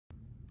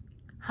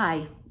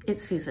Hi,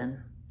 it's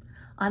Susan.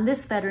 On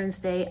this Veterans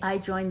Day, I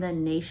join the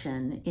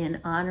nation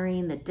in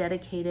honoring the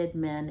dedicated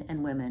men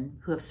and women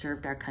who have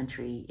served our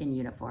country in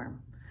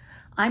uniform.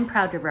 I'm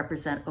proud to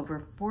represent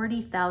over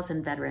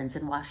 40,000 veterans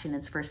in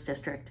Washington's 1st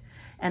District,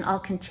 and I'll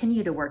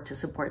continue to work to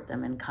support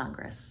them in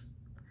Congress.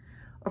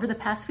 Over the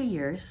past few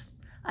years,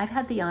 I've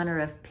had the honor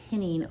of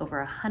pinning over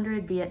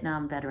 100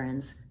 Vietnam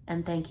veterans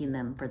and thanking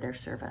them for their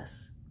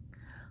service.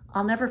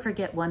 I'll never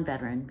forget one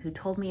veteran who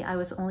told me I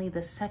was only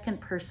the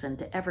second person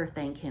to ever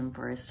thank him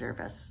for his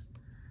service.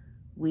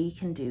 We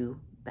can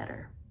do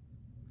better.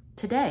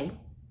 Today,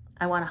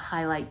 I want to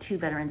highlight two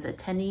veterans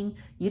attending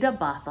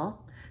UW-Bothell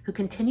who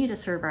continue to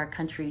serve our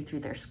country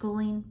through their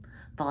schooling,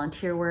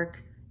 volunteer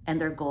work,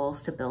 and their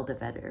goals to build a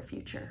better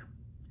future.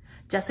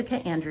 Jessica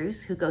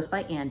Andrews, who goes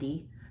by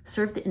Andy,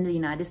 served in the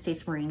United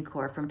States Marine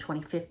Corps from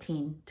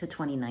 2015 to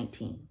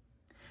 2019.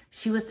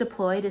 She was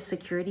deployed as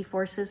security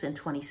forces in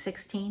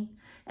 2016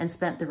 and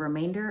spent the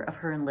remainder of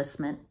her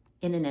enlistment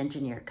in an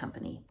engineer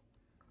company.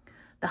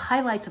 The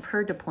highlights of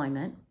her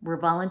deployment were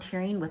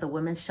volunteering with a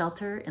women's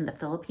shelter in the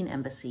Philippine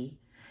Embassy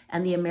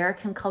and the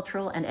American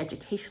Cultural and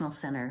Educational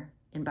Center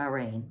in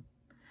Bahrain.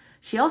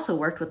 She also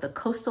worked with the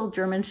Coastal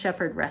German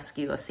Shepherd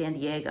Rescue of San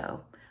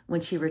Diego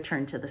when she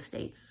returned to the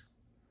States.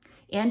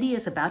 Andy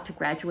is about to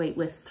graduate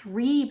with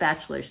 3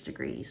 bachelor's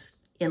degrees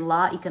in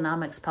law,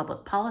 economics,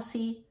 public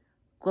policy,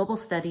 global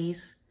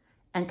studies,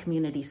 and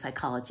community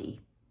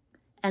psychology,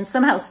 and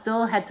somehow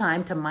still had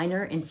time to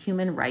minor in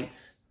human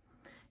rights.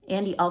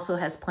 Andy also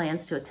has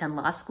plans to attend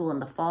law school in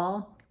the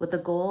fall with the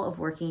goal of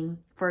working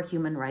for a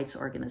human rights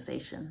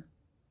organization.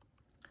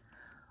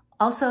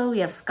 Also, we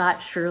have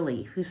Scott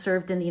Shirley, who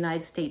served in the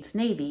United States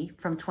Navy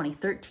from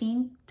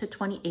 2013 to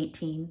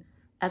 2018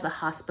 as a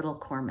hospital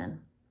corpsman.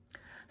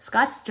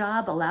 Scott's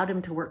job allowed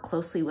him to work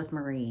closely with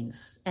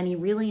Marines, and he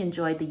really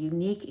enjoyed the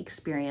unique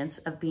experience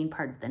of being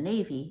part of the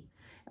Navy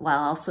while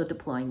also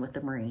deploying with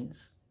the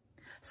Marines.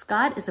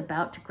 Scott is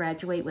about to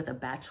graduate with a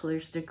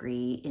bachelor's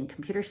degree in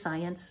computer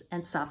science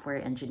and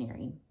software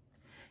engineering.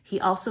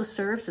 He also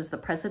serves as the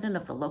president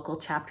of the local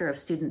chapter of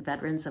Student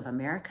Veterans of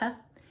America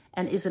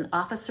and is an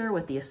officer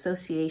with the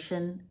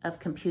Association of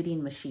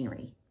Computing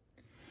Machinery.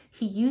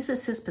 He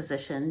uses his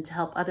position to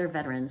help other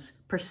veterans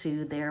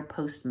pursue their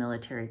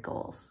post-military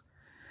goals.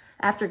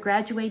 After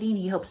graduating,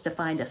 he hopes to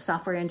find a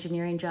software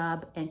engineering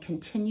job and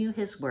continue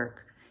his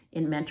work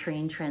in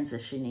mentoring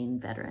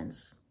transitioning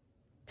veterans.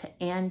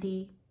 To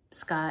Andy,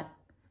 Scott,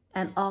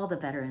 and all the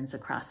veterans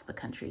across the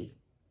country,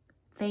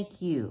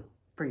 thank you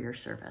for your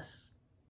service.